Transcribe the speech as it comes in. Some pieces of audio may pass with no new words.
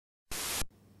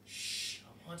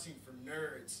scene for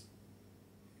nerds.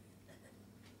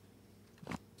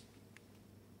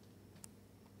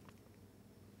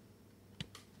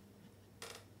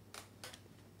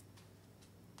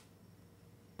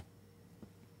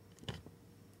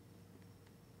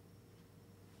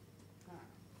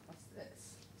 What's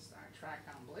this? Star Trek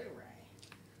on Blu-ray.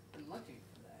 Been looking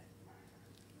for that.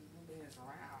 Nobody is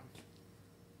around.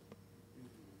 I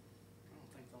don't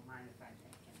think they'll mind if I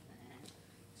take it.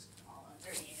 Just all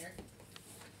under here.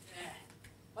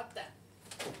 What the?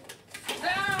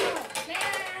 No! No!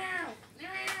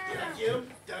 No! Did I get him?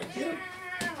 Did I get him?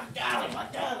 I got him! I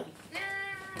got him!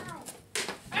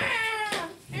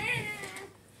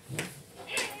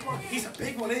 Come on, he's a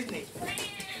big one, isn't he?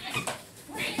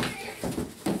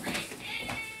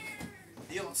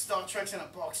 The old Star Trek's in a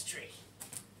box tree.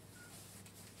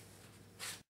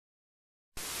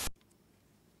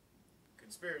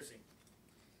 Conspiracy.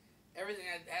 Everything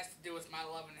that has to do with my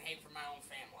love and hate for my own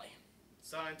family.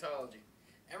 Scientology.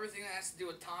 Everything that has to do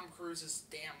with Tom Cruise's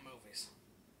damn movies.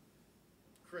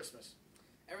 Christmas.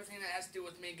 Everything that has to do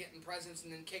with me getting presents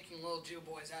and then kicking little Jew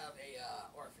boys out of a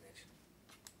orphanage.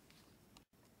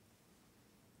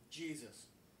 Jesus.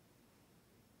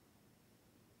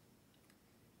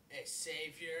 A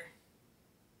savior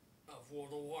of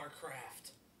World of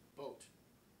Warcraft. Boat.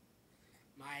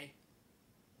 My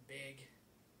big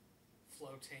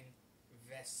floating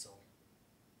vessel.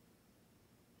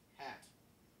 Hat.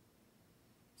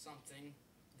 Something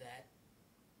that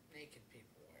naked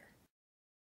people wear.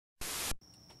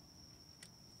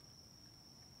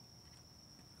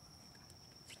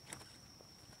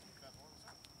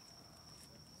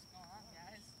 What's going on,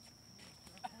 guys?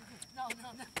 No, no,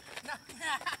 no, no, no!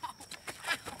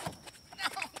 No,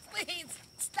 please,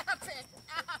 stop it!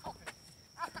 Ow!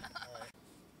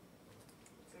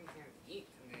 Some can't eat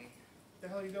to me. What the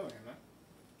hell are you doing here, man?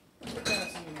 Put that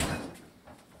ass in the mouth.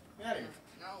 Get out of here.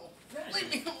 No, leave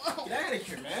me alone! Get out of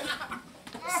here, man.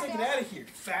 Let's take it out of here,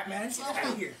 fat man. Get out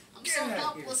of here. I'm Get so out of here.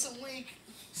 helpless and weak.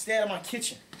 Stay out of my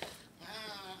kitchen.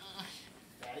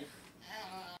 Daddy.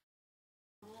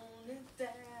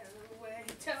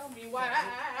 Tell me why.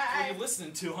 What are you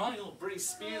listening to, huh? You little British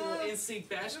Spear, little NSYNC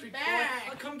Backstreet Boy.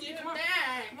 Oh, come get, come on.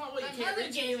 Come on, what, you can't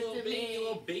reach me, you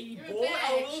little baby boy.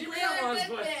 Oh, little grandma's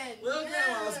boy. Little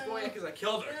grandma's boy, because I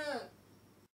killed her.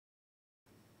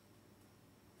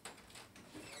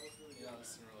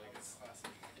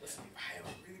 Listen, I have a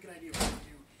really good idea what to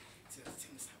do to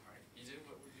tame this time, alright? You do?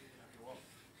 What would you do? Okay, well.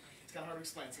 It's kind of hard to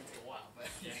explain, it's going to take a while, but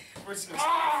Yeah. we're just going to... Oh,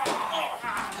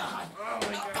 God. Oh,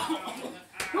 my God.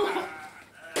 Oh, my God.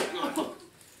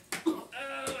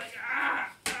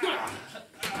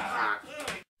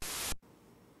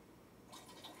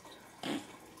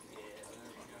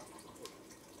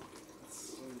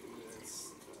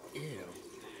 Ew.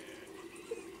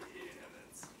 Yeah,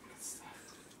 that's good stuff.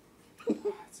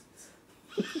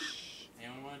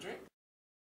 Anyone want a drink?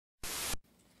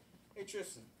 Hey,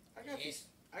 Tristan, I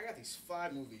got these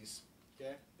 5 movies,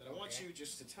 okay, that I want you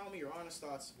just to tell me your honest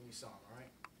thoughts when you saw them,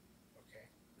 alright? Okay.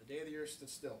 The Day the Earth Stood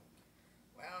Still.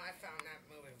 Well, I found that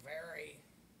movie very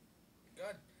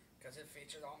good because it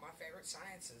featured all my favorite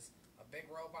sciences. A big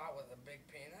robot with a big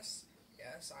penis.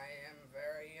 Yes, I am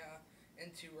very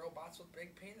into robots with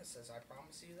big penises. I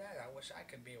promise you that. I wish I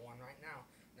could be one right now.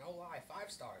 No lie,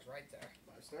 5 stars right there.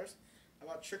 5 stars? How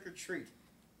about Trick or Treat?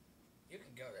 You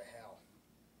can go to hell.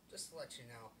 Just to let you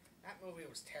know, that movie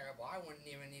was terrible. I wouldn't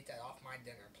even eat that off my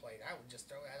dinner plate. I would just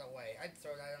throw that away. I'd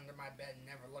throw that under my bed and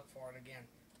never look for it again.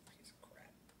 Piece of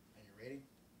crap. And your rating?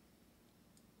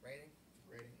 Rating?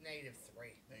 Rating?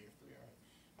 -3. -3, alright.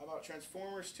 How about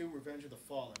Transformers 2 Revenge of the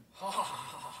Fallen?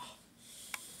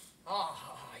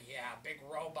 Oh, yeah, big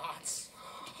robots.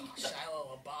 Shia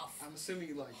LaBeouf. I'm assuming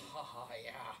you like it. Oh,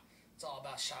 yeah. It's all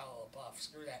about Shia LaBeouf.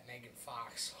 Screw that Megan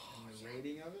Fox. And the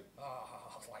rating of it?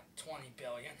 Like 20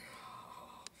 billion.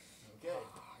 Okay.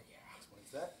 Yeah.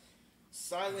 What's that?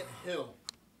 Silent Hill.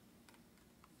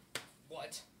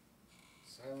 What?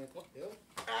 Silent Hill?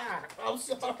 Ah, I'm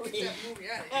sorry. Get that movie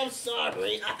out of here. I'm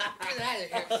sorry. Get out of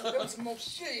here. It was the most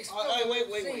shittiest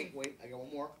film Wait. I got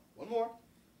one more. One more.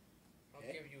 I'll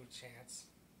give you a chance.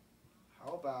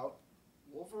 How about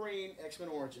Wolverine X-Men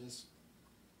Origins?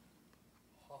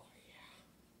 Oh, yeah.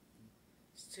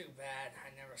 It's too bad. I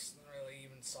never really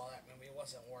even saw that movie. It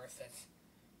wasn't worth it.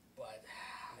 But,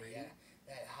 yeah,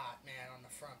 that hot man on the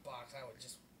front box, I would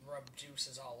just rub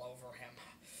juices all over him.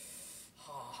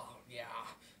 Oh, yeah.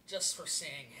 Just for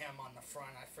seeing him on the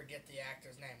front. I forget the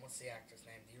actor's name. What's the actor's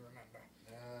name? Do you remember?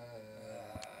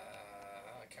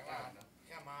 Come on.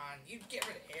 Come on. You give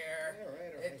it here. All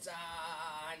right. It's,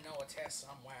 I know it's here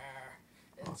somewhere.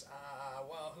 It's,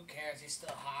 well, who cares? there? Is he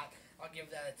still hot? I'll give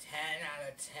that a 10 out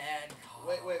of 10.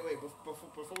 Wait.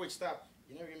 Before we stop,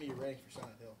 you never give me your rating for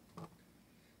Silent Hill.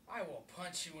 I will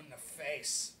punch you in the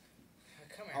face.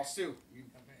 Come here. I'll sue. You...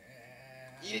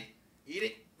 Eat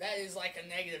it. That is like a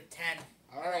negative 10.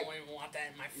 All right. I don't even want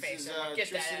that in my face. This Get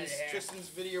is that out of here. Tristan's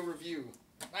video review.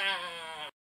 Ah.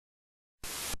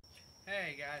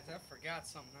 Hey guys, I forgot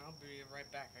something. I'll be right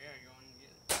back. I gotta go and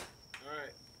get it. All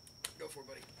right. Go for it,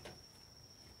 buddy.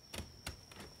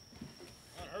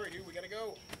 Come on, hurry, dude. We gotta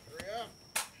go. Hurry up.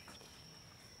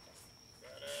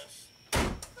 Badass.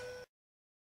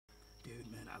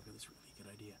 Dude, man, I've got this really good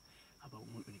idea. How about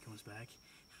when he comes back,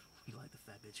 we light the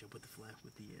fat bitch up with the flag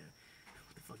with the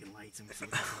fucking lights and we see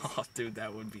what's Oh, dude,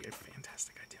 that would be a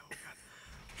fantastic idea. Oh, God.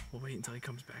 We'll wait until he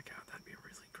comes back out. That'd be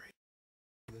really great.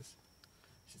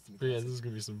 Yeah, this is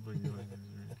gonna be some fun.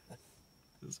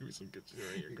 This is gonna be some good shit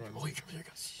right here. Go on. Oh, here he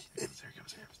comes. Here he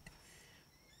comes.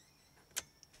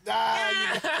 Ah!